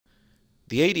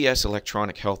The ADS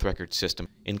electronic health record system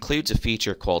includes a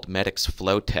feature called Medics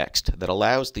FlowText that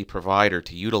allows the provider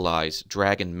to utilize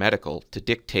Dragon Medical to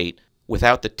dictate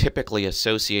without the typically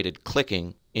associated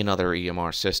clicking in other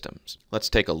EMR systems. Let's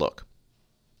take a look.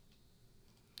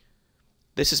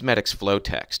 This is Medics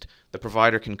FlowText. The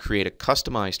provider can create a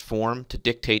customized form to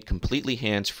dictate completely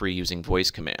hands-free using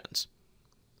voice commands.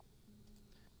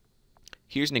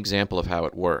 Here's an example of how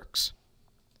it works.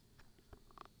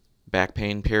 Back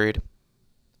pain period.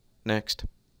 Next.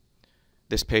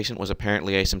 This patient was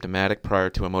apparently asymptomatic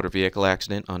prior to a motor vehicle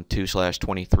accident on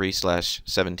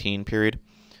 2/23/17 period.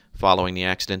 Following the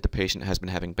accident, the patient has been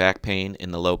having back pain in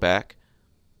the low back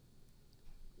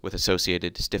with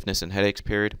associated stiffness and headaches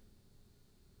period.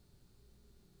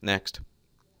 Next.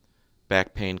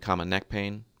 Back pain, neck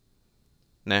pain.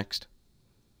 Next.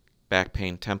 Back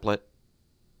pain template.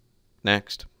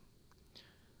 Next.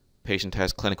 Patient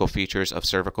has clinical features of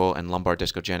cervical and lumbar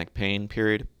discogenic pain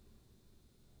period.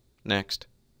 Next.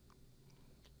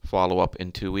 Follow-up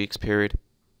in 2 weeks period.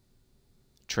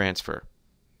 Transfer.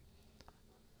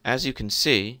 As you can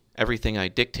see, everything I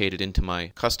dictated into my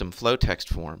custom FlowText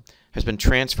form has been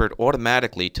transferred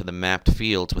automatically to the mapped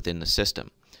fields within the system.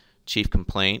 Chief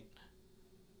complaint,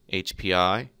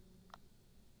 HPI,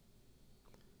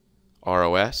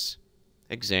 ROS,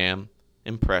 exam,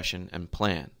 impression, and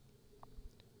plan.